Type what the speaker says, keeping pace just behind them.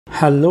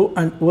Hello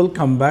and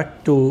welcome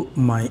back to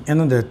my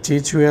another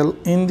tutorial.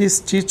 In this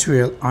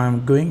tutorial I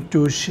am going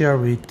to share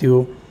with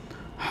you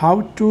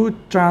how to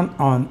turn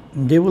on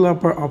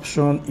developer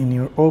option in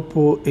your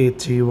Oppo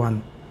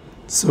A31.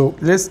 So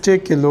let's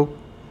take a look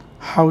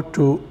how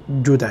to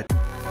do that.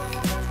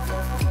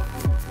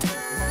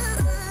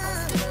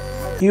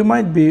 You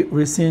might be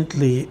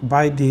recently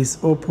buy this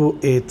Oppo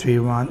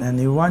A31 and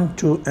you want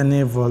to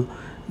enable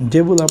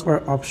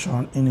developer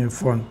option in your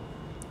phone.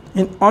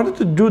 In order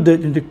to do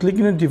that, you need to click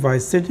in the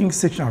device settings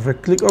section. After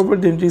click over,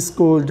 then you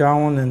scroll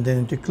down and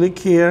then you click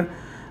here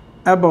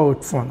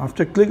about phone.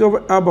 After click over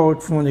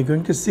about phone, you're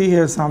going to see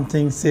here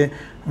something say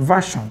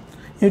version.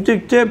 You need to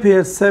tap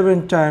here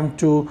 7 times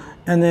to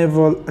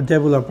enable a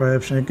developer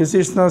option. You can see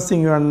it's now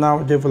saying you are now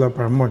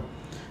developer mode.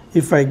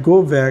 If I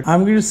go back,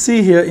 I'm going to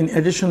see here in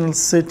additional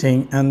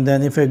setting, and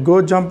then if I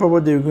go jump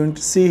over there, you're going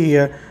to see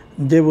here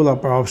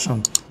developer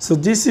option. So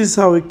this is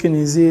how we can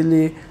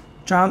easily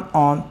turn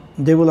on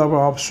developer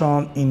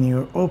option in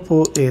your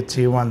Oppo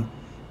A31.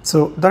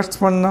 So that's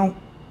one now.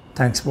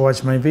 Thanks for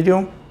watching my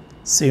video.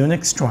 See you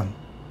next one.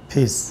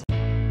 Peace.